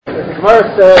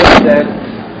Gemara says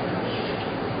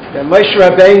that Moshe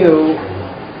Rabbeinu,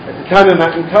 at the time of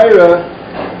Matan Torah,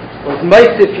 was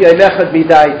Meisif Yeinechad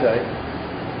Midaitai.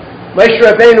 Moshe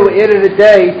Rabbeinu added a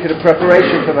day to the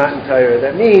preparation for Matan Torah.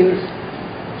 That means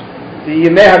the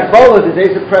Yemei HaGvola, the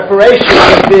days of preparation,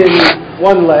 have been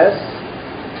one less.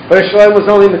 But Shalom was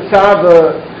only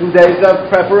Mitzvah 2 days of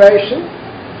preparation.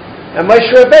 And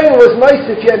Moshe Rabbeinu was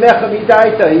Meisif Yeinechad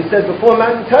Midaitai. He said before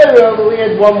Matan Torah we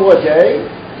had one more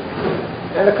day.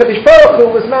 And the Kadosh Baruch Hu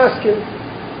was masking.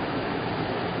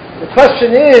 The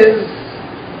question is,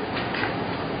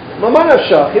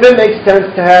 it didn't make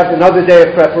sense to have another day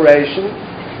of preparation.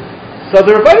 So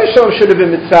the Rebbeinu Shalom should have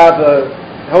been mitzvah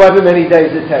however many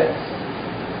days it takes.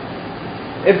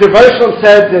 If the Rebbeinu Shalom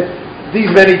said that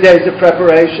these many days of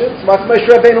preparation, so what's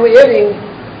Moshe Rabbeinu adding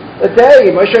a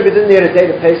day? Moshe Rabbeinu didn't add a day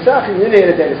to Pesach, he didn't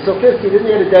add a day to Sukkot, he didn't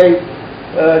add a day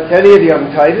to any of the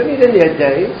Yom Tovim, he didn't add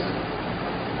days.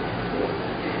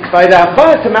 By the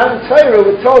Hachana to Matan Torah,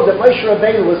 we're told that Moshe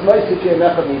Rabbeinu was Meisif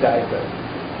Yeinechad Midaitai.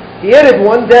 He added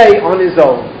one day on his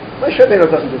own. Moshe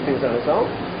Rabbeinu doesn't do things on his own.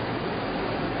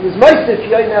 He was Meisif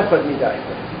Yeinechad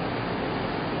Midaitai.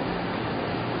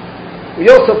 We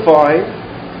also find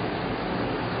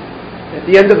at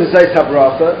the end of the Zayis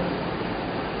HaBracha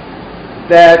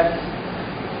that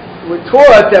we're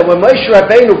taught that when Moshe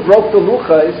Rabbeinu broke the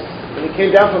Luchos, when he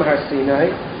came down from Har Sinai,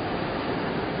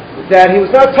 that he was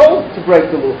not told to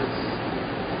break the Luchos.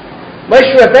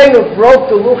 Moshe Rabbeinu broke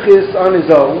the Luchos on his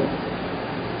own,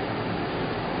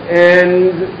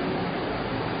 and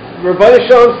Rabbi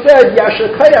Shalom said,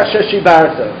 Yasher Kaya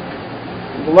Sheshibarta.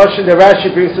 The Lashon that Rashi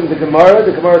brings from the Gemara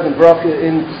is in Bracha,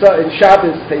 in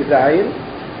Shabbos Pei Zayin,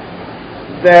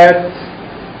 that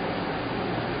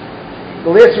the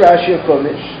last Rashi of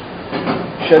Chumash,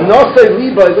 Shenosei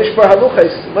Liba Lishbar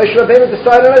HaLuchos, Moshe Rabbeinu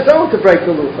decided on his own to break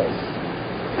the Luchos.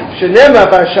 Shenema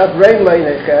Vashavrein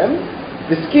Leinechem,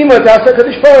 V'skima Dasa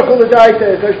Kadosh Baruch Hu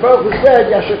L'Daita, Kadosh Baruch Hu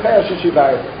said, Yasher Kaya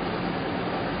Sheshibarta.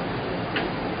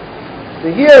 So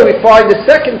here we find the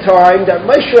second time that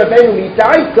Moshe Rabbeinu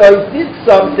Midaita did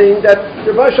something that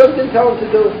the Rebbe Shalom didn't tell him to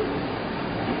do.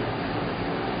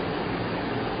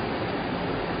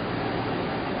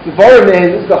 The Vorah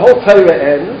ends, the whole Torah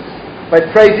ends, by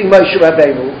praising Moshe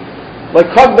Rabbeinu. Like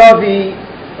Kog Navi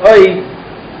Oy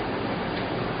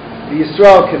the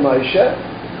Yisrael Ke Moshe.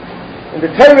 And the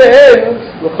Torah ends,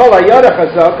 L'chol HaYarech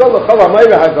HaZaka, L'chol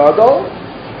HaMeirah HaGadol,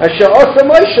 Asher Osa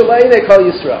Moshe Le'enei Kol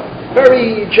Yisrael.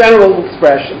 Very general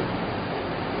expression.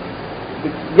 The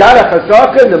Yarech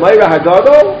HaZaka and the Meirah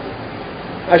HaGadol,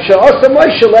 Asher Osa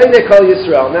Moshe Le'enei Kol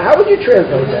Yisrael. Now, how would you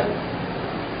translate that?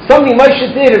 Something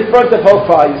Moshe did in front of whole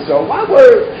Klal Yisrael. What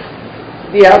were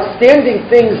the outstanding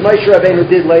things Moshe Rabbeinu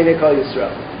did Le'enei Kol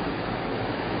Yisrael?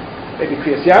 Maybe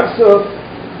Kriyas Yamsuf,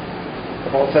 the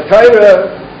whole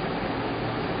Torah.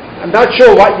 I'm not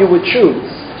sure what you would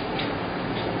choose.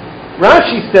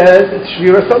 Rashi says it's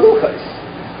Shviras HaLuchos.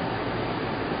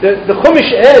 The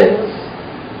Chumash ends,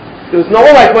 there was no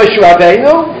one like Moshe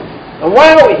Rabbeinu, and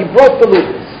wow, he broke the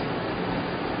Luchos.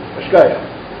 Mashkaya.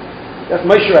 That's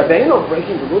Moshe Rabbeinu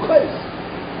breaking the Luchos.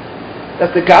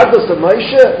 That's the Gadlus of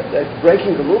Moshe, that's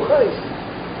breaking the Luchos.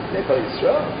 Nekal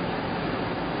Yisrael.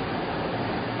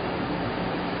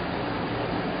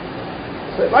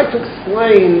 So I'd like to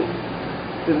explain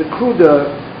the Nekuda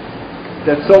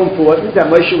that's so important, that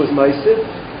Moshe was Meisif,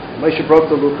 Moshe broke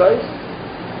the Luchos.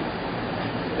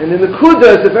 And the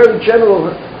Nekuda is a very general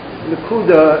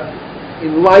Nekuda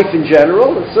in life in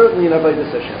general, and certainly in Avodas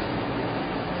Hashem.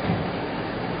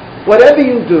 Whatever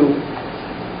you do,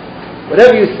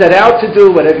 whatever you set out to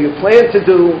do, whatever you plan to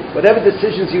do, whatever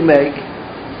decisions you make,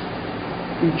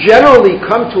 you generally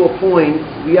come to a point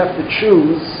where you have to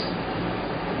choose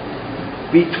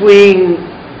between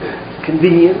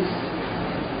convenience,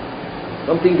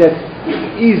 something that's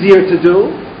easier to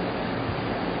do,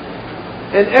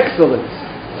 and excellence,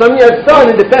 something that's done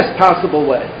in the best possible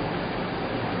way.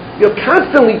 You're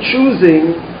constantly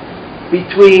choosing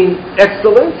between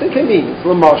excellence and convenience.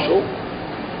 L'mashal,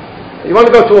 you want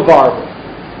to go to a barber.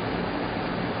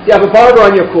 You have a barber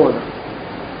on your corner,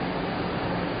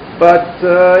 but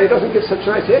he doesn't give such a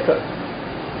nice haircut.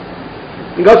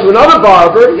 You go to another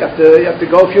barber, you have to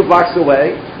go a few blocks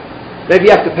away. Maybe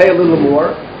you have to pay a little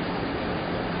more,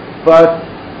 but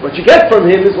what you get from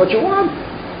him is what you want.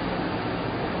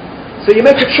 So you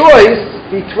make a choice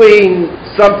between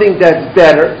something that's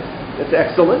better, that's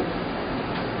excellent,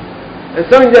 and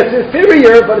something that's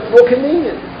inferior, but it's more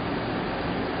convenient.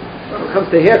 When it comes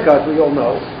to haircut, we all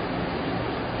know,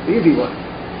 the easy one.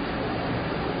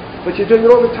 But you're doing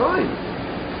it all the time.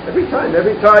 Every time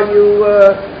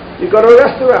you go to a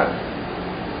restaurant.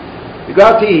 You go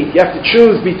out to eat. You have to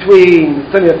choose between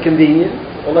something that's convenient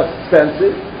or less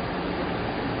expensive,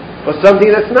 or something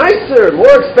that's nicer,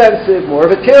 more expensive, more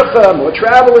of a tircha, more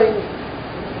traveling.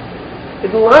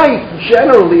 In life,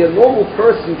 generally, a normal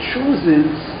person chooses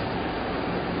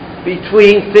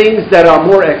between things that are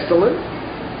more excellent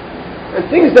and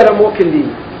things that are more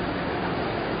convenient.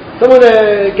 Someone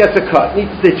gets a cut,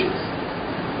 needs stitches.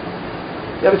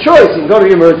 You have a choice. You can go to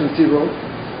the emergency room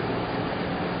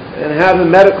and have a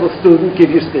medical student give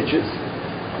you stitches.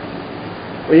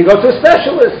 Or you go to a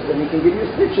specialist and he can give you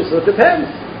stitches, so it depends.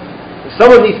 If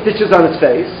someone needs stitches on his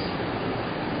face,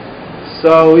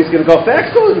 so he's going to go for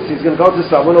excellence. He's going to go to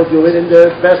someone who'll do it in the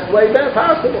best way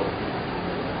possible.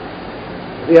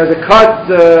 If he has a cut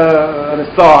on his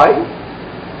thigh,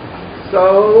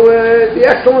 so the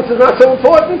excellence is not so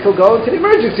important. He'll go into the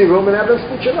emergency room and have them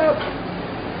stitch it up.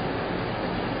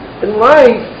 In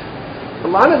life, a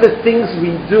lot of the things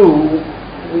we do,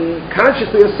 we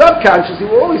consciously or subconsciously,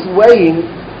 we're always weighing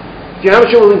how much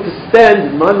you're willing to spend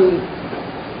in money,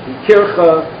 in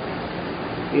tircha,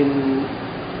 in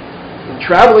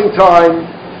traveling time.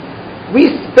 We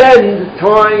spend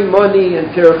time, money, and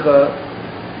tircha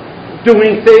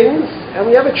doing things, and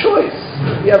we have a choice.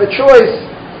 We have a choice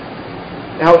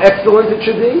how excellent it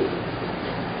should be,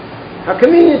 how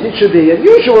convenient it should be. And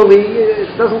usually it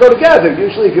doesn't go together.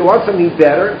 Usually if you want something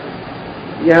better,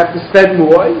 you have to spend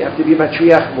more, you have to be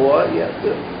matriach more, you have to...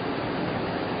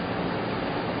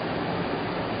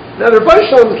 Now the Rebbe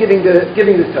Shalom is giving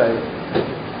the time.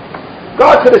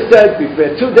 God could have said,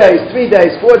 prepare 2 days, 3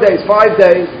 days, 4 days, 5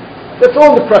 days. That's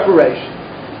all the preparation.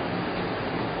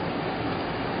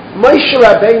 Moshe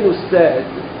Rabbeinu said,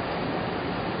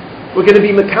 we're going to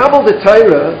be Makabel the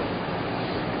Torah,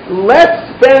 let's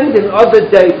spend another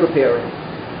day preparing.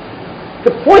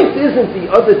 The point isn't the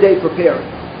other day preparing.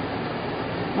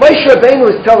 Moshe Rabbeinu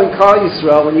is telling Klal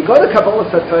Yisrael, when you go to Kabbalah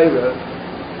Torah,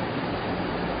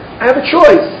 I have a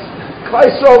choice. Klal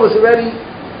Yisrael was already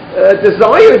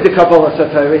desired the Kabbalah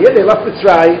Torah. Here they left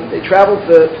Mitzrayim, they traveled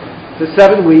for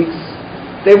 7 weeks.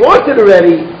 They wanted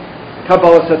already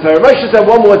Kabbalah Torah. Moshe said,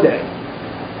 one more day.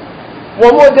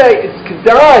 One more day. It's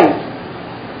kedai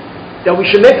that we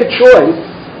should make a choice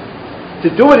to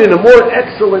do it in a more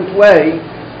excellent way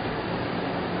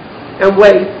and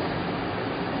wait,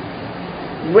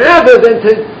 rather than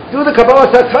to do the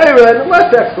Kabbalah Torah in a less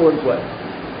excellent way.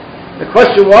 The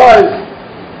question was,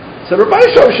 so Rabbi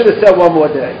Shalom should have said one more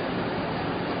day.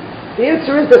 The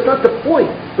answer is that's not the point.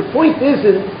 The point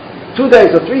isn't 2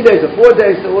 days or 3 days or 4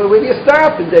 days, or where do you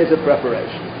stop in days of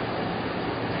preparation?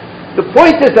 The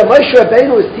point is that Moshe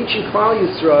Rabbeinu is teaching Klal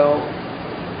Yisrael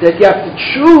that you have to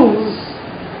choose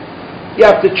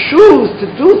to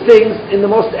do things in the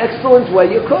most excellent way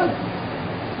you could.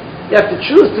 You have to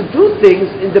choose to do things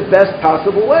in the best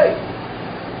possible way.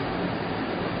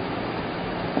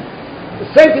 The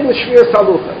same thing with Shmiras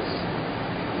Haluchos.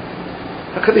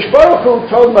 HaKadosh Baruch Hu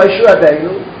told Moshe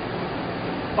Rabbeinu,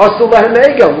 Asu lahem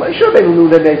egel. Moshe Rabbeinu knew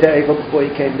they made the egel before he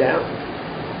came down.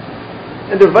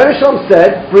 And the Rebbe Shalom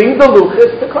said, bring the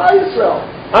luchas to Klal Yisrael.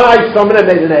 Someone had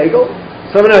made an egel.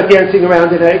 Someone had dancing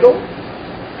around an egel.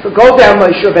 So go down,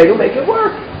 Moshe Rabbeinu, make it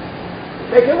work.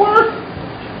 Make it work.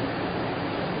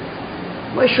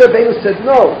 Moshe Rabbeinu said,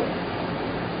 no.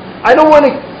 I don't want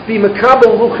to be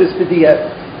makabel luchas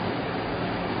b'di'evet.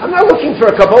 I'm not looking for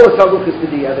a kabbalah luchas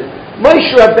b'di'evet.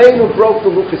 Moshe Rabbeinu broke the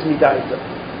luchas midaita.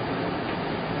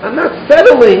 I'm not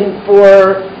settling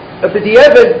for a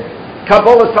b'di'evet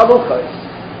kabbalah luchas.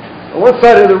 On one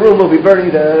side of the room will be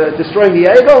destroying the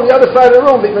ego, on the other side of the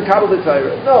room will be makabel the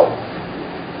Torah. No.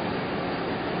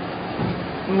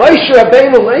 Moshe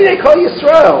Rabbeinu, they call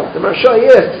Yisrael. The Marsha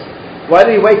asks, why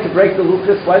did he wait to break the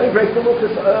luchas? Why did he break the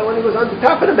luchas when he was on the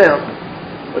top of the mountain?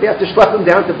 What do you have to schlep him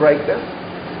down to break them?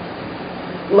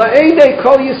 La'edei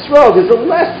call Yisrael. There's a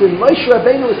lesson Moshe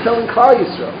Rabbeinu was telling Klal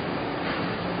Yisrael.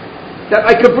 That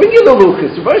I could bring you the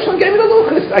luchas. The Rebbe Shalom gave me the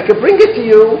luchas. I could bring it to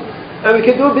you, and we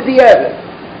could do a b'di'evet.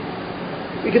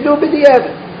 We can do a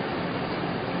b'di'evet.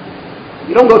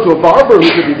 You don't go to a barber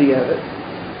who's a b'di'evet.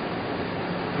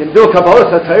 You can do a Kabbalah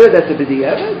Torah that's a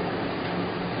b'di'evet.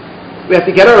 We have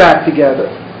to get our act together.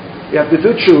 We have to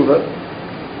do tshuva.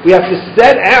 We have to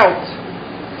set out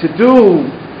to do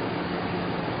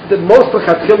the most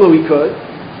l'chatchila we could.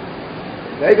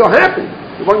 There you go, happen.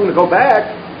 We weren't going to go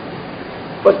back.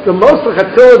 But the most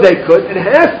l'chatchila they could, it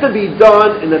has to be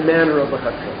done in the manner of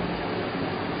l'chatchila.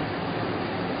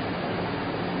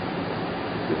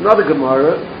 Another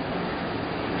Gemara.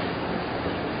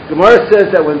 Gemara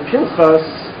says that when Pinchas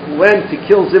went to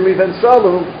kill Zimri ben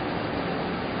Salu,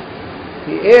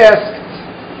 he asked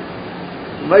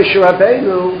Moshe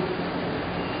Rabbeinu,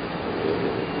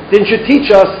 Didn't you teach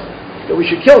us that we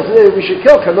should kill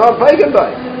Kanaan pagan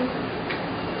by?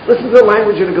 Listen to the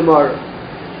language of the Gemara.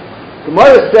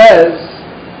 Gemara says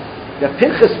that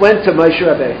Pinchas went to Moshe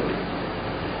Rabbeinu.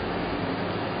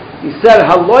 He said,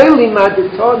 Haloi lima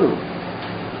ditonu,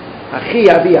 Achi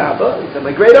Abi Abba. He said,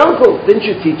 my great uncle, didn't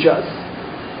you teach us?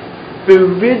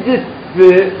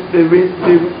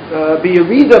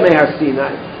 B'yerida mehar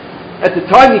Sinai. At the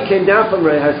time he came down from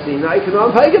Har Sinai,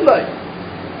 Kanaan pagan by.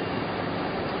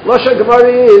 Lashon Gemara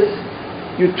is,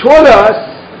 you taught us,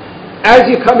 as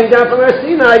you're coming down from Har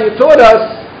Sinai, you taught us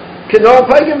Kanaan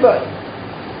pagan by.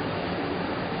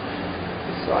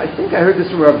 So I think I heard this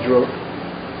from Rav Druk.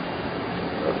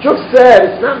 Rav Druk said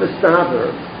it's not mistaver.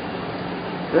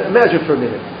 Imagine for a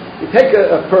minute. You take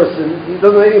a person, he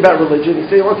doesn't know anything about religion, you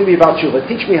say, you want to be about Shula,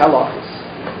 teach me halachas.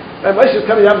 And Moshe is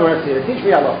coming down from Har Sinai, teach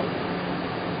me halachas.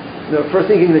 The first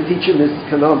thing you're going to teach him is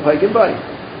Kanaan pagan by.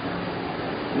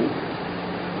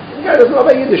 The guy doesn't know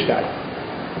about Yiddishkeit.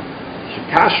 Teach him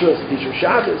Kashrus, teach him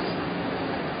Shabbos.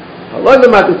 Haloi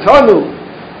lema ditonu,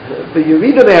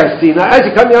 b'yerida mehar Sinai. As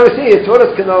you come down from Har Sinai, you taught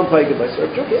us Kanaan pagan by. So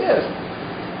Rav Druk asked.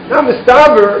 Now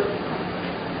mistaver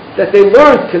that they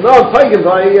learned Kanaan pagan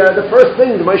by the first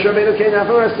thing the Moshe Rabbeinu came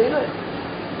down from Har Sinai.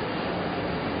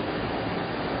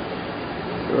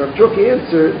 So Rav Druk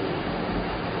answered,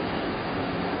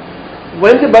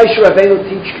 when did Moshe Rabbeinu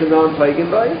teach Kanaan pagan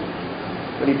by?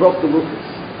 When he broke the luchos.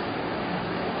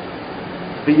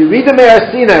 The Yerida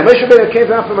me'Har Sinai, Moshe Rabbeinu came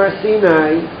down from Har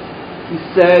Sinai, he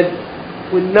said,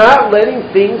 we're not letting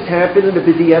things happen in a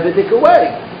b'di'evidik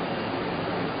way.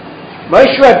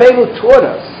 Moshe Rabbeinu taught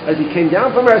us, as he came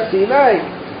down from Har Sinai,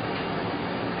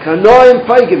 Kanaan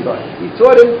pagan by. He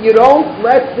taught him, you don't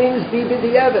let things be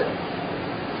b'di'evid.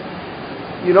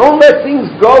 You don't let things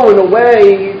go in a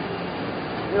way,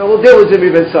 we'll deal with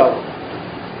Zimri ben Solomon.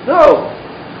 No.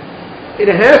 It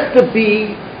has to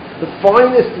be the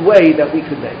finest way that we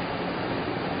could make.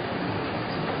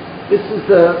 This is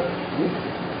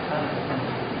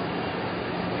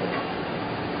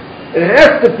it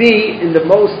has to be in the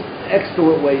most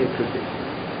excellent way it could be.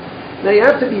 Now you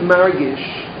have to be margish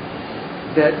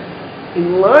that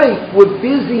in life we're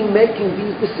busy making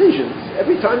these decisions.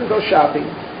 Every time you go shopping,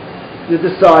 you're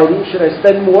deciding, should I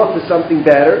spend more for something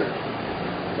better?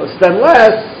 Or spend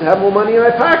less, have more money in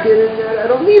my pocket, and I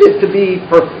don't need it to be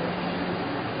perfect.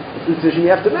 It's a decision you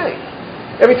have to make.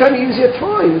 Every time you use your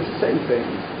time, it's the same thing.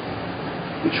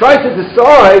 You try to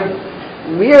decide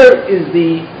where is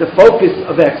the focus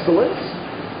of excellence,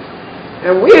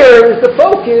 and where is the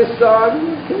focus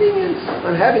on convenience,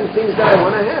 on having things that I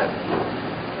want to have.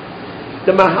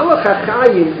 The mahalach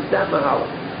hachayim is that mahalach.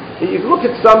 If you look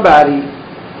at somebody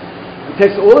who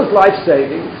takes all his life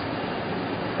savings,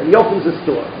 and he opens a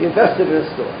store. He invested in a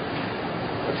store.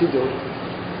 What's he doing?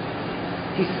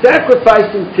 He's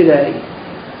sacrificing today.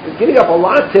 He's giving up a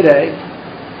lot today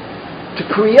to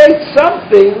create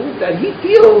something that he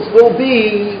feels will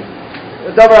be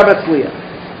a davar matzliach.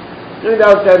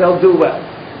 That he'll do well.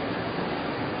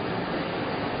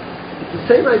 It's the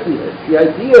same idea. It's the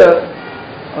idea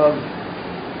of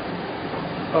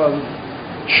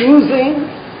choosing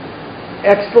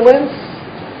excellence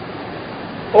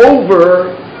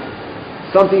over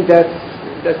something that's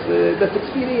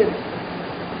expedient,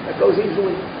 that goes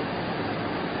easily.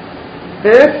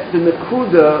 That's the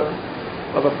nekuda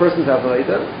of a person's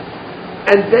avodah,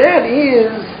 and that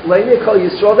is Le'nei Kol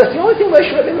Yisrael. That's the only thing Moshe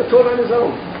Rabbeinu taught on his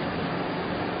own.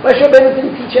 Moshe Rabbeinu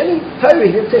didn't teach any Torah.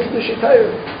 He didn't say Chiddushei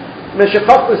Torah. Meshech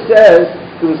Chochmah says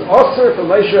it was osur for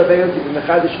Moshe Rabbeinu to be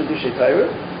mechadish Chiddushei Torah.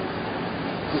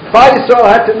 So Klal Yisrael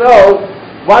had to know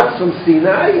what's from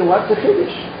Sinai and what's a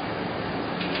Chiddush.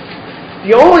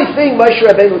 The only thing Moshe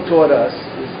Rabbeinu taught us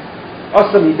is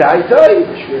Asa Midaitai,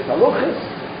 the Shviras Haluchos,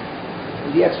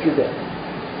 and the extra day.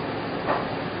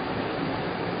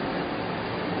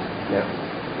 Now,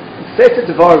 in Sefer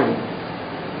Devarim,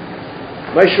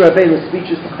 Moshe Rabbeinu's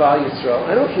speeches to Klal Yisrael,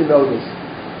 I don't know if you know this,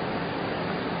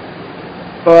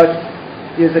 but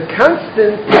there's a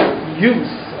constant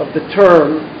use of the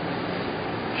term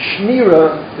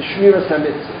Shmira, the Shmiras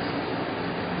HaMitzvahs.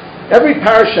 Every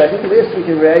parasha, I think last week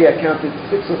in Rei I counted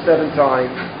 6 or 7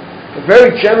 times, a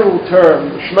very general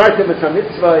term, Shmartem et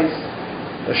HaMitzvahs,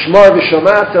 Shmar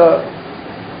v'Shamata,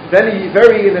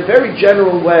 in a very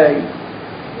general way,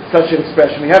 such an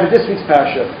expression. We have in this week's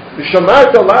parasha,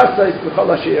 V'Shamarta L'asais B'chol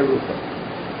Asher Yerucha.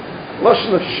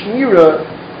 Lashon of Shmira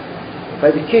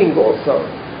by the king also.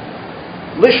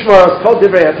 Lishmar is called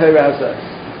Divrei HaTorah Hazas.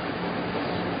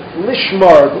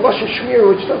 Lishmar, the Lashon Shmira,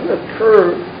 which doesn't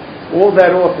occur all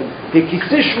that often. The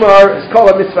Kisishmar is called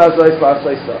a mitzvah Zayis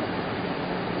La'asaysa.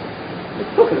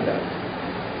 What's talking about?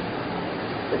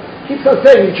 keeps on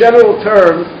saying in general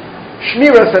terms,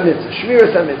 Shmiras HaMitzvah,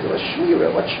 Shmiras HaMitzvah. What's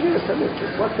Shmira? What's Shmiras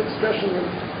HaMitzvah? What's the expression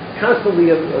constantly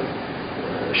of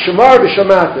Shamar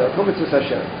v'Shamata, Kol Mitzvahs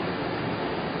Hashem?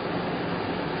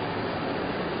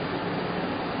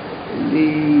 The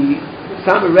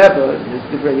Sama Rebbe, in his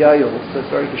Divrei Yayil, says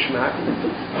very geschmack, and the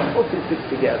whole thing fits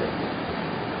together.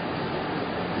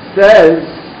 It says,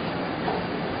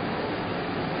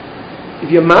 if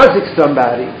you mazik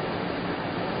somebody,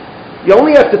 you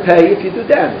only have to pay if you do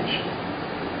damage.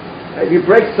 If you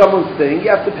break someone's thing, you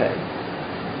have to pay.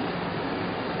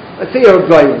 Let's say you're a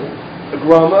goyim, a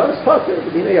groma, it's potter,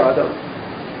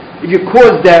 if you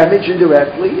cause damage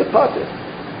indirectly, you're potter.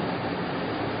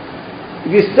 If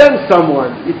you send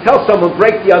someone, you tell someone,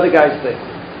 break the other guy's thing,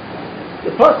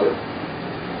 you're potter.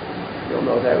 You don't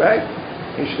know that, right?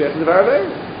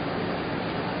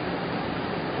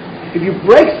 If you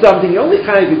break something, the only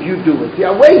kind if you do it. There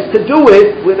are ways to do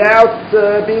it without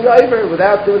being over,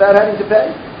 without having to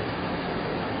pay.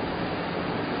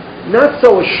 Not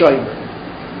so a shomer.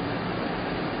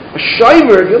 A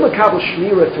shomer, if you're makabel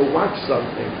shmira to watch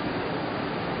something,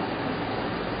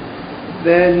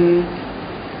 then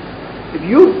if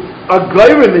you are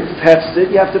goyrim it's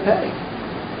hefsid, you have to pay.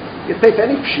 You have to pay for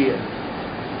any pshia.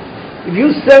 If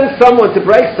you send someone to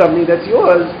break something that's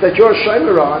yours, that you're a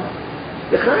shomer on,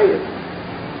 you're chayiv.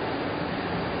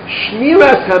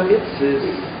 Shmiras hamitzvahs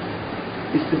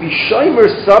is to be shomer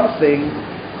something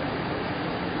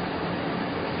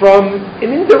from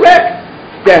an indirect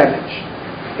damage,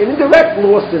 an indirect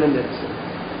loss in a mitzvah.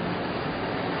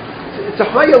 It's a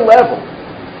higher level.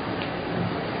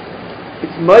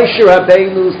 It's Moshe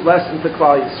Rabbeinu's lesson to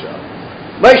Klal Yisrael.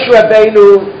 Moshe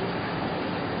Rabbeinu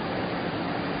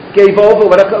gave over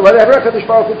whatever HaKadosh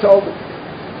Baruch Hu told him.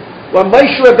 What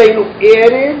Moshe Rabbeinu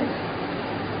added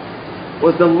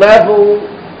was the level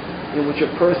in which a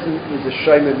person is a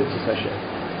shomer mitzvah Hashem.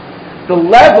 The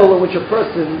level in which a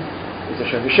person is a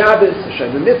shomer Shabbos, a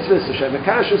shomer mitzvahs, a shomer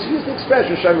kashrus. Use the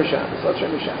expression shomer Shabbos. What's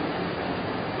shomer Shabbos?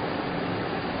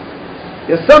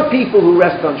 There are some people who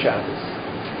rest on Shabbos.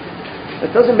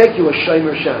 That doesn't make you a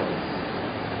shomer Shabbos.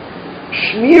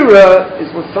 Shmira is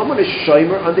when someone is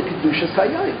shomer on the kedushas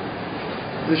hayayim.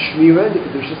 The shmira and the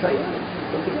kedushas hayayim.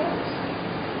 Something else.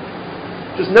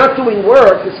 Just not doing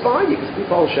work is fine. You can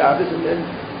sleep all Shabbos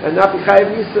and not be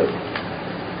chayav yisur.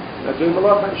 Not doing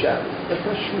malach on Shabbos. That's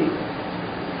not shmira.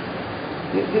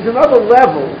 There's another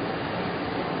level.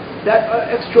 That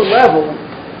extra level.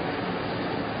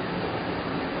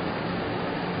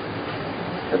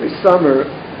 Every summer,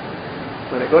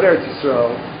 when I go to Eretz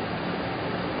Yisrael,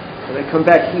 and I come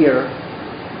back here,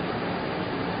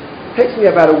 it takes me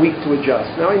about a week to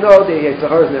adjust. Now I know the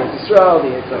Yetzirah is in Eretz Yisrael,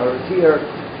 the Yetzirah is here.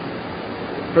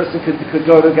 A person could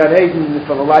go to Gan Eden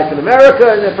from a life in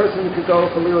America, and a person could go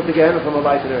from Lila to Gehenna from a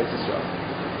life in Eretz Yisrael.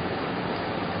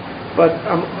 But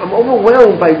I'm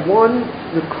overwhelmed by one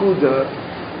nakuda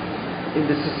in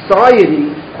the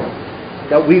society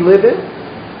that we live in,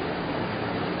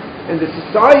 and the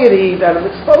society that I'm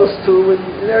exposed to in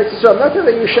Eretz Yisrael. I'm not talking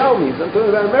about Yerushalmis, I'm talking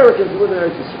about Americans who live in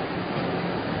Eretz Yisrael.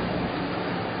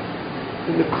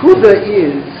 The nakuda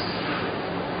is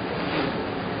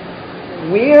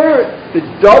where the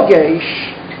dogesh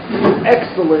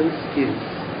excellence is.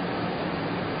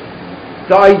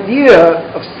 The idea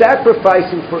of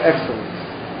sacrificing for excellence.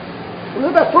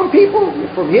 We're not from people,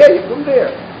 you're from here, you're from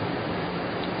there.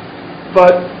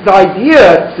 But the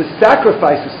idea to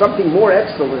sacrifice for something more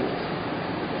excellent,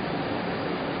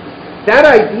 that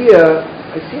idea,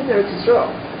 I see it in Eretz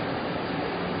Yisrael.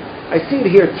 I see it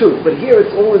here too, but here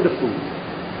it's all in the food.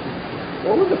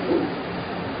 All in the food.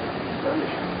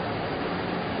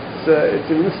 It's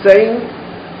an insane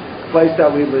place that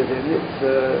we live in.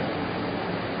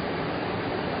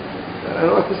 I don't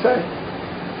know what to say.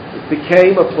 It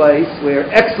became a place where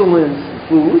excellence in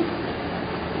food,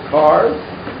 cars,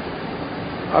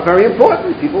 are very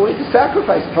important. People need to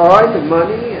sacrifice time and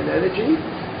money and energy,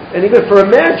 and even for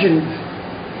imagined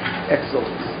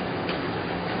excellence.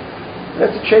 And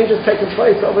that's a change that's taken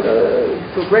place to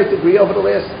a great degree over the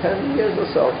last 10 years or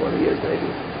so, 20 years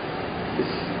maybe.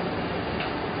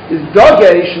 This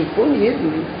dogesh and fun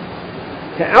yidden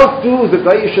to outdo the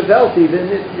Goyish Welt even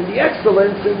in the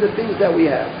excellence in the things that we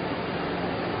have.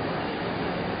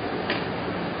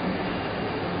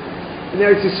 In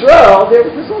Eretz Yisrael,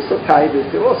 there's also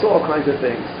taivas, there are also all kinds of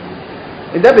things.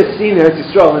 I've never seen Eretz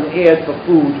Yisrael an ad for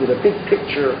food with a big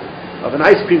picture of an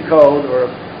ice cream cone or a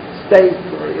steak,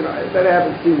 or that I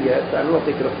haven't seen yet. I don't know if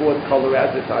they can afford color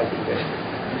advertising there.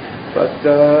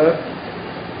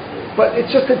 But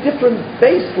it's just a different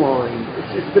baseline.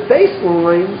 It's the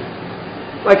baseline,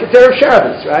 like it's Erev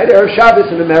Shabbos, right? Erev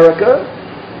Shabbos in America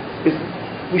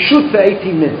we shoot for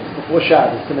 18 minutes before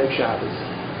Shabbos to make Shabbos.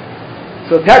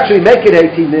 So to actually make it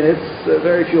 18 minutes,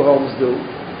 very few homes do.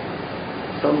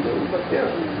 Some do, but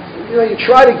you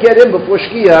try to get in before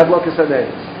Shkia, Adlokas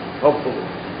Haneis, hopefully.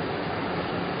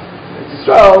 It's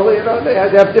Israel, they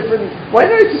have different. Why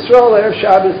not Israel? They have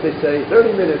Shabbos. They say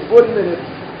 30 minutes, 40 minutes.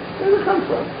 Where does it come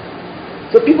from?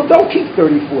 So people don't keep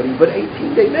 30, 40, but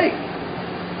 18 they make.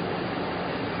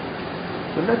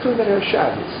 I'm not talking about our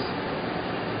Shabbos.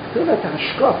 I'm talking about the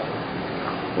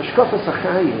Hashkafa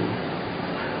Sachayim.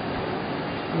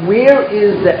 Where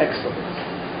is the excellence?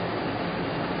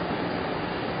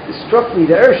 It struck me,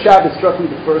 the Erev Shabbos struck me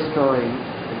the first time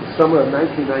in the summer of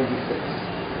 1996.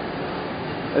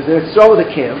 I was in Israel with a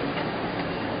camp,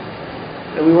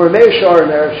 and we were in Meir Shar in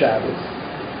Erev Shabbos,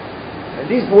 and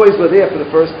these boys were there for the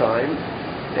first time,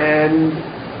 and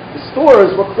the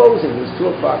stores were closing. It was 2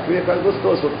 o'clock, 3 o'clock, those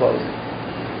stores were closing.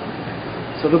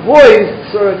 So the boys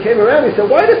sort of came around and said,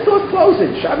 why are the stores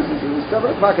closing? Shabbos is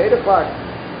 7 o'clock, 8 o'clock.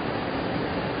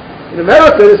 In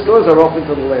America, the stores are open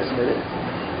till the last minute.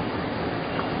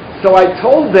 So I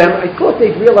told them, I thought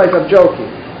they'd realize I'm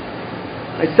joking.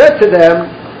 I said to them,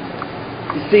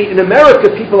 you see, in America,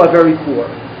 people are very poor.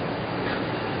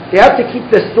 They have to keep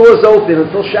their stores open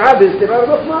until Shabbos. They don't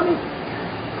have enough money.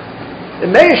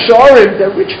 In Meir Sharim, they're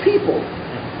rich people.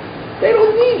 They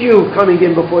don't need you coming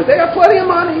in before. They have plenty of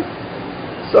money.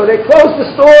 So they close the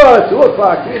store at 2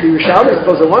 o'clock. The Yerushalmi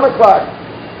close at 1 o'clock.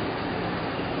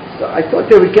 So I thought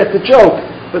they would get the joke.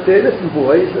 But they're innocent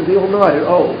boys, and they all nodded.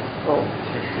 Oh.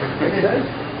 Makes sense?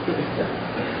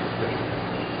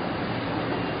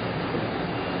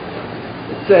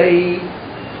 It's a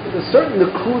certain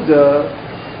nakuda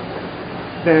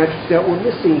that we're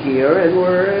missing here, and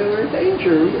we're in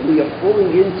danger really of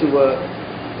falling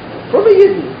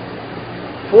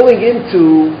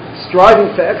into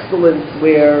striving for excellence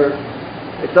where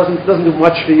it doesn't do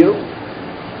much for you,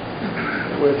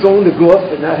 where it's all in the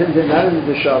guf and not in the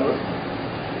neshama,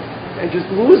 and just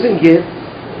losing it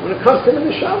when it comes to the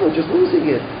neshama, just losing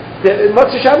it. In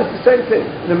Matzah Shabbos, the same thing.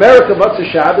 In America, Matzah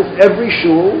Shabbos, every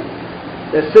shul,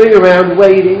 they're sitting around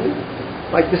waiting.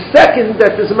 Like the second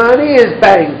that the Zmani is,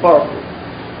 bang, Baruch.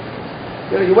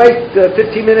 You wait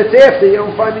 15 minutes after, you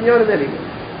don't find minyanim anymore.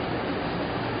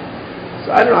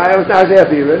 So I don't know, I was Nazir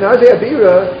Abira. Nazir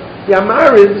Abira, the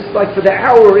Amarivs, like for the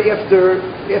hour after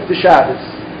Shabbos.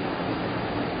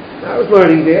 I was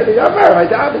learning there, the Amar, I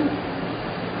davened.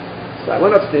 So I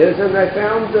went upstairs and I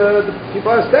found the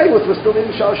people I was staying with were still in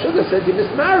Shal Shuddah. I said, you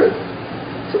missed Mariv.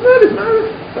 So no, it's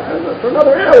Mariv. For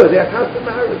another hour, they have constant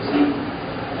Marivs.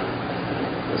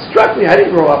 It struck me, I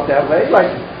didn't grow up that way.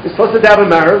 Like, you're supposed to daven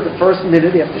Mariv the first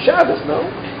minute after Shabbos, no?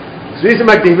 It's reason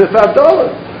Magdim for Avdallah.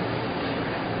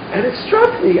 And it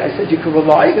struck me. I said, you can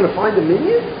rely, you're going to find a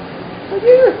minion? I said,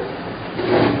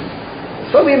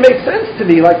 yeah. Suddenly it made sense to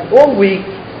me, like all week,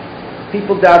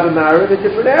 people daven Mariv at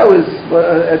different hours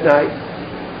at night.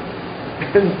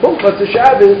 And both Matzah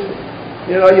Shabbos,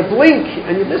 you blink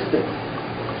and you missed it.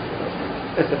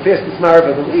 That's the fastest Mariv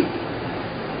of the week.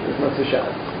 It's Matzah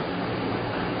Shabbos.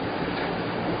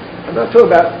 I'm not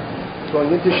talking about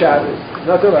going into Shabbos. I'm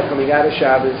not talking about coming out of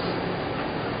Shabbos.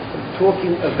 I'm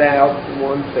talking about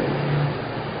one thing.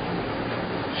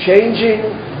 Changing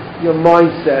your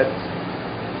mindset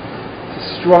to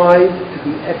strive to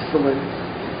be excellent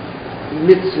in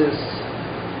mitzvahs,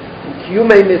 in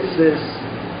kiyumei mitzvahs,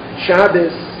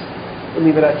 Shabbos, in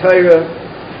Limanat Torah.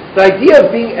 The idea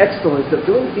of being excellent, of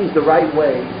doing things the right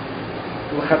way,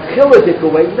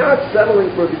 way, not settling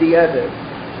for b'di'evet.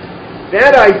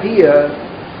 That idea,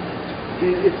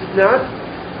 it's not,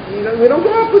 we don't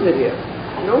grow up with it here.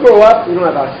 We don't grow up, we don't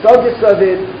have a sugis of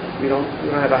it, we don't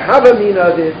have a havamin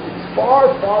of it. It's far,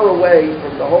 far away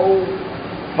from the whole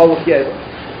halakha.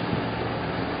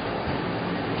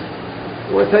 I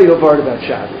want to tell you a word about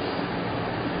Shabbos.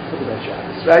 Talk about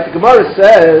Shabbos, right? The Gemara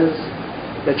says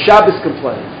that Shabbos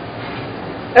complains.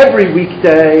 Every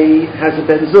weekday has a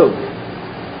ben zug.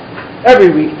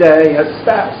 Every weekday has a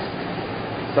spouse.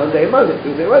 Sunday, Monday,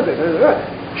 Tuesday, Wednesday.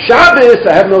 Shabbos,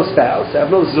 I have no spouse, I have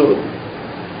no zug.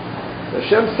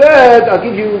 Hashem said, I'll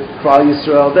give you Klal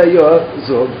Yisrael, they're your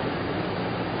zug.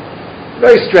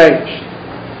 Very strange.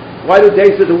 Why do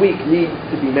days of the week need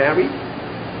to be married?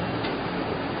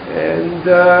 And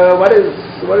what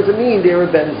does it mean they're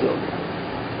a ben zug?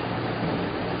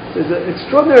 There's an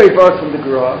extraordinary verse from the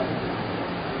Gra.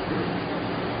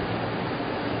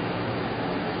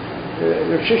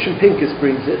 Rav Shishon Pincus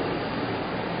brings it.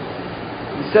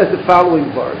 He says the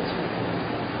following words.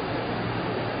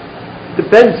 The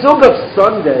Ben Zug of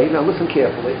Sunday, now listen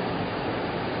carefully.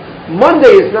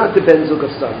 Monday is not the Ben Zug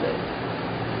of Sunday.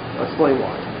 I'll explain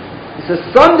why. He says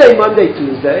Sunday, Monday,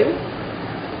 Tuesday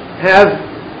have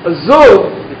a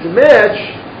zug, it's a match,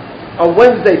 on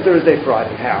Wednesday, Thursday,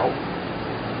 Friday. How?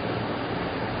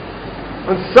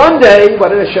 On Sunday, what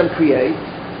did Hashem create?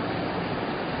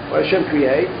 What did Hashem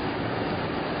create?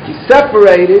 He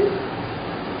separated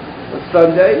on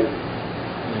Sunday.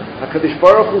 HaKadosh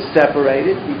Baruch Hu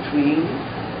separated between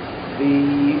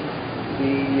the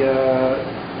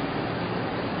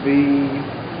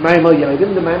Mayim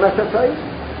al-Yodim, the Mayim al-Tatayim.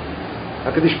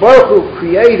 HaKadosh Baruch Hu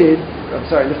created,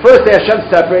 the first day Hashem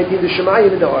separated the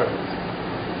Shemayim and the Aretz.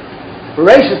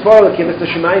 Bereshis bara Elokim, it's the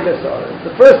Shemayim and the Aretz.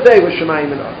 The first day was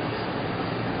Shemayim and Aretz.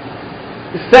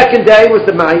 The second day was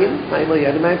the Mayim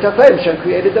al-Yodim, Mayim al-Tatayim. Hashem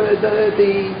created the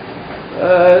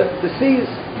seas.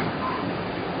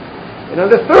 And on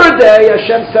the third day,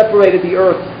 Hashem separated the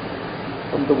earth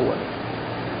from the water.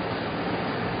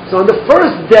 So on the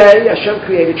first day, Hashem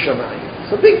created Shemayim.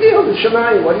 So big deal, the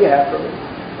Shemayim, what do you have from it?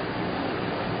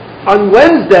 On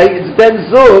Wednesday, it's Ben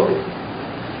Zug.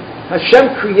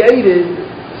 Hashem created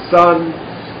the sun,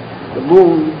 the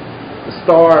moon, the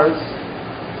stars,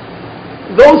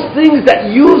 those things that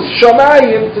use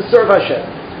Shemayim to serve Hashem.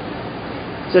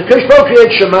 So Kadosh Baruch Hu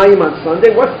created Shemayim on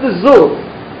Sunday. What's the Zug?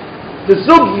 The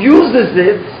Zug uses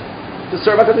it to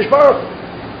serve HaKadosh Baruch Hu.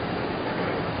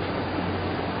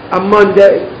 On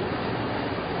Monday,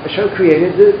 Hashem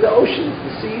created the oceans,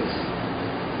 the seas.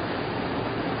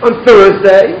 On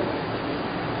Thursday,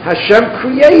 Hashem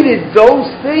created those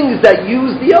things that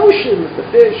use the oceans, the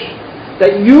fish,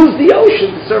 that use the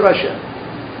ocean to serve Hashem.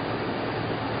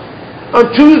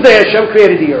 On Tuesday, Hashem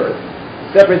created the earth,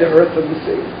 separated the earth from the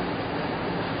sea.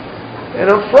 And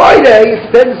on Friday, it's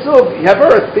Ben Zug. You have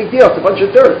earth, big deal. It's a bunch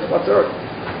of dirt. What's earth?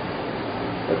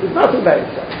 But there's nothing by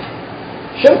itself.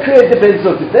 Hashem created the Ben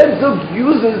Zug. The Ben Zug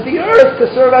uses the earth to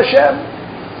serve Hashem.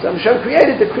 So Hashem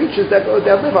created the creatures that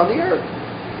live on the earth.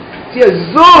 See, a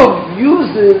Zug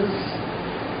uses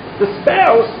the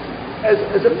spouse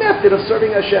as a method of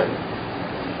serving Hashem.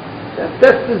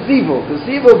 That's the Zivug. The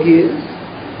Zivug is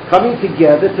coming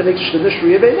together to make Shchina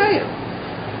Shriya B'nayim.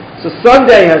 So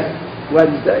Sunday has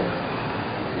Wednesday.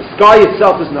 The sky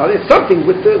itself is not. It's something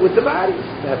with the bodies,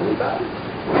 the heavenly bodies.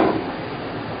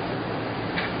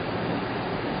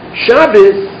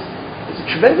 Shabbos is a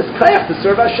tremendous koach to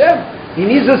serve Hashem. He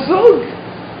needs a zug.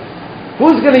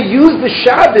 Who's going to use the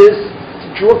Shabbos to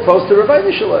draw close to Rabbi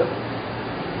Shalom?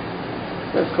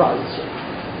 That's Klal Yisrael.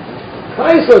 Klal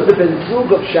Yisrael is the ben zug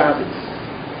of Shabbos.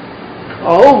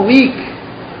 A whole week,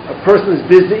 a person is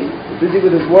busy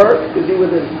with his work, busy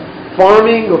with his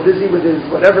farming, or busy with his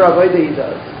whatever avodah he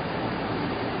does.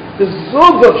 The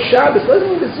zug of Shabbos,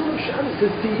 listen to the zug of Shabbos,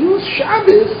 is to use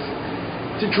Shabbos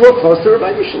to draw close to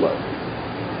Rabbi Shalom.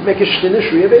 Make a Shchina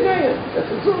Shriya B'nayim.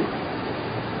 That's a zug.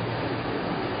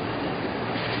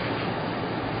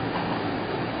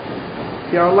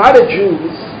 There are a lot of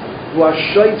Jews who are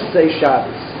shoifsei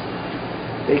Shabbos.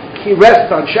 They rest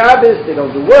on Shabbos, they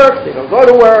don't do work, they don't go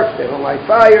to work, they don't light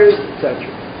fires, etc.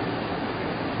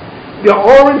 There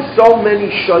aren't so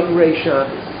many shomerei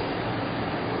Shabbos.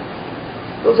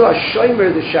 Those are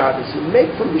shomer the Shabbos, who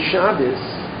make from the Shabbos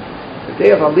the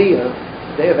day of Aliyah,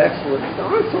 the day of excellence. There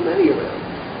aren't so many around.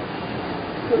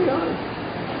 There really aren't.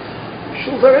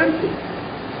 Shuls are empty.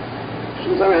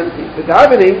 Shuls are empty. For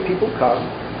davening, people come.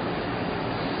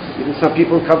 Even some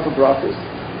people come for brachos.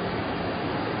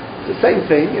 It's the same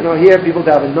thing. Here people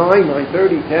daven 9,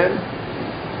 9:30, 10.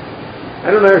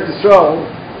 I don't know if it's so.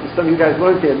 Some of you guys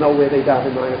weren't there, know where they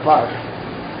daven 9 o'clock.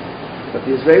 But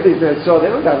the Israelis there saw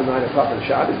they don't daven 9 o'clock on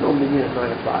Shabbos. There's no minyan at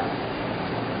 9 o'clock.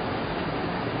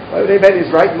 Why would anybody in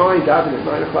his right mind daven at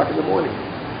 9 o'clock in the morning?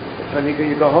 By the time you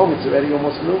go home, it's already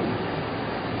almost noon.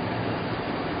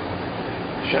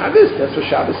 Shabbos, that's what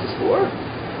Shabbos is for.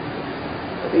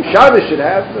 I think Shabbos should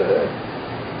have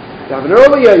daven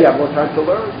earlier, you have more time to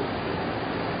learn.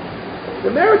 In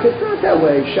America, it's not that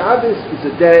way. Shabbos is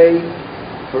a day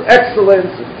for excellence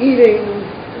in eating,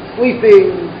 and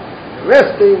sleeping, and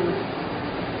resting.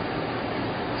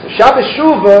 So Shabbos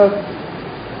Shuvah,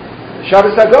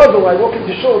 Shabbos Hagadol, I walk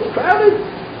into shul, it's crowded,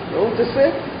 no one to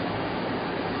sit.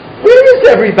 Where is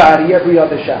everybody every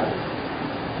other Shabbos?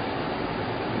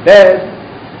 Bed,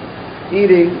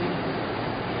 eating.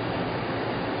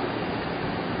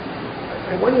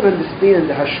 I want you to understand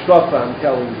the hashkafa I'm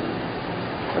telling you.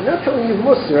 I'm not telling you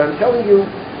Musar, I'm telling you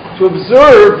to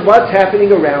observe what's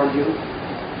happening around you,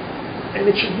 and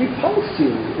it should repulse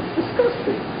you. It's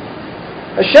disgusting.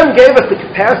 Hashem gave us the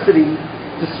capacity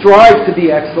to strive to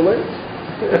be excellent.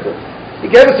 He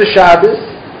gave us a Shabbos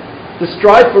to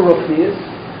strive for ruchnius.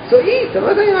 So eat. I'm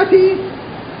not telling you not to eat.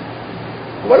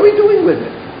 What are we doing with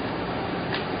it?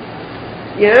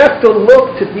 You have to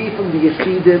look to be from the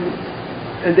Yechidim,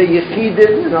 and the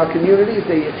Yechidim in our communities,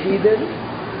 the Yechidim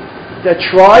that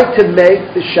try to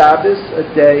make the Shabbos a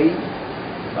day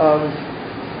of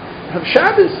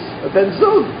Shabbos, a Ben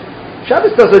Zug.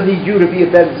 Shabbos doesn't need you to be a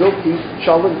Ben Zug to eat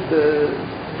Shalom the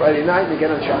Friday night and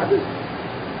again on Shabbos.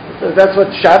 So that's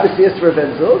what Shabbos is for a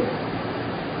Ben Zug.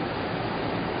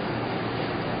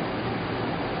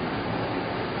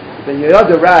 Then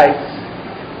Yoda writes,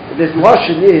 this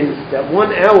Lashon is that 1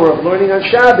 hour of learning on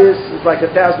Shabbos is like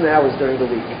 1,000 hours during the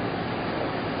week.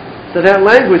 So that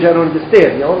language I don't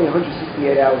understand. You're only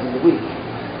 168 hours in the week.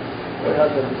 Very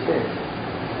hard to understand.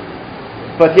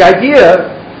 But the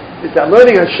idea is that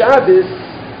learning on Shabbos,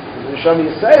 the Shami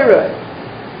Yisera,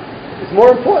 is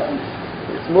more important.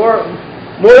 It's more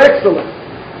excellent.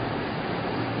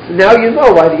 So now you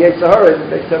know why the Yetzer Hara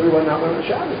makes everyone not learn on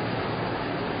Shabbos.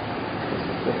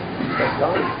 That's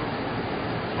done.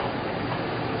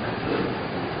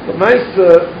 But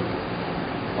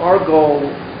our goal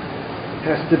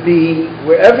has to be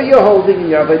wherever you're holding in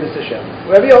your Avodas Hashem,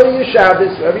 wherever you're holding your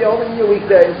Shabbos, wherever you're holding your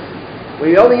weekdays, where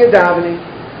you're holding your davening,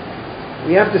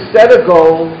 we have to set a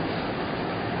goal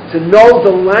to know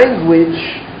the language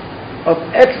of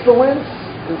excellence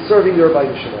in serving your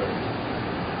Avodah Hashem,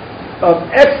 of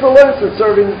excellence in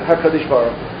serving HaKadosh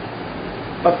Baruch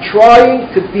Hu, of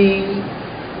trying to be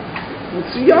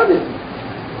Mitzuyanim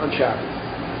on Shabbos,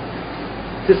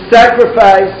 to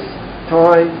sacrifice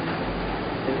time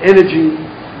and energy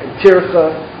and tircha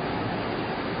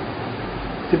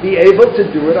to be able to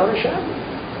do it on a Shabbos.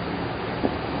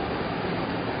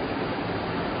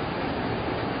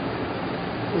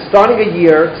 We're starting a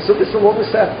year, Sukkot Salom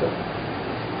Masechta.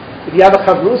 If you have a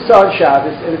chavrusa on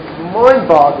Shabbos, and it's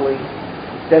mind-boggling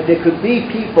that there could be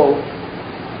people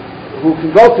who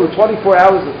can go through 24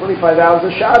 hours or 25 hours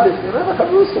of Shabbos and have a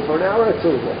chavrusa for an hour or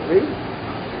two. Read.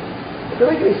 It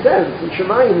doesn't make any sense. In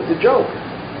Shemayim, it's a joke.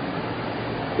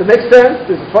 It makes sense.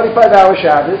 There's a 25-hour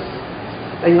Shabbos,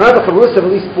 and you have a chavrusa of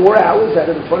at least 4 hours out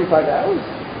of the 25 hours.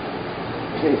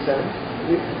 It makes sense.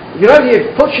 You know,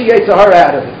 you push your Yetzer Hara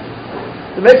out of it.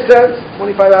 It makes sense.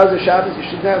 25 hours of Shabbos, you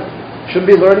shouldn't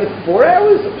be learning 4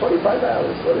 hours or 25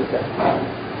 hours. What is that?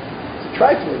 It's a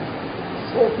trifling. It's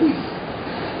a small piece.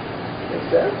 Makes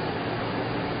sense?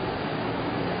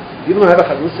 You don't have a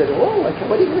chavrusa at all. Like,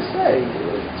 what are you going to say?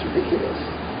 It's ridiculous.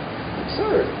 It's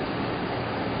absurd.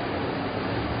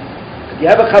 If you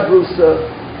have a chavrusa,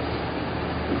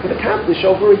 you could accomplish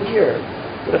over a year.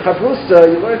 With a chavrusa,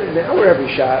 you learn an hour every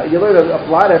Shabbos. You learn a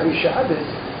blot every Shabbos.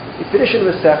 You finish in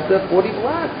Masechta 40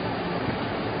 blot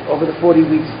over the 40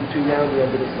 weeks between now and the end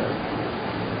of this month.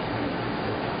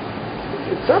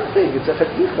 It's something. It's a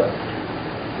chaticha.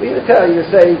 What are you going to tell you? You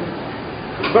say,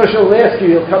 the person will ask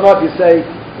you, you'll come up, you say,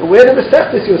 well, where the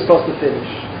Masechtas you were supposed to finish?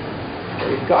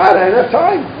 God, I didn't have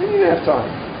time. I didn't have time.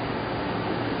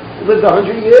 You lived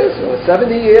 100 years or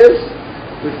 70 years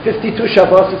with 52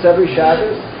 Shabbos every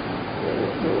Shabbos.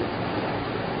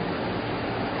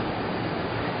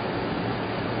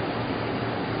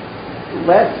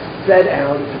 Let's set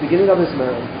out, at the beginning of this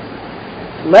month,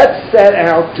 let's set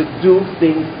out to do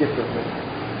things differently.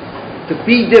 To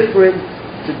be different,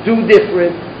 to do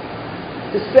different,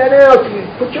 to set out, you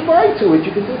put your mind to it,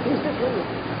 you can do things differently.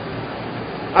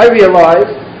 I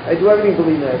realized, I do everything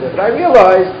believe me, but I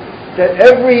realized that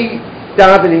every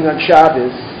davening on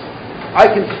Shabbos, I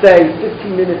can stay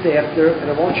 15 minutes after and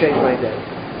it won't change my day.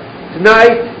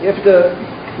 Tonight, after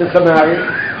the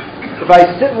Chamarim, if I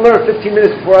sit and learn 15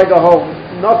 minutes before I go home,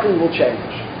 nothing will change.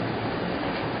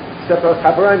 Except I'll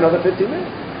have another 15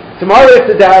 minutes. Tomorrow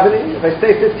after davening, if I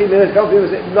stay 15 minutes,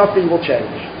 nothing will change.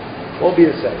 It won't be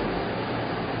the same.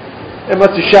 And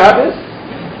what's the Shabbos?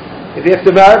 If you have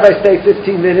to marry, if I stay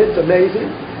 15 minutes, amazing.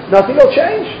 Nothing will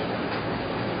change.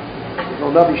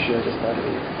 Well, not be sure this time of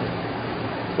year.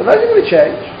 But nothing will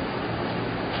change.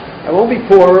 I won't be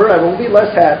poorer. I won't be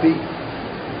less happy.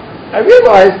 I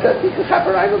realized that you can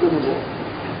happen right a little more.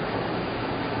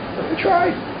 I'm going to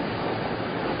try.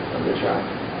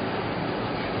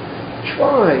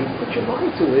 Try. Put your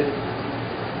mind to it.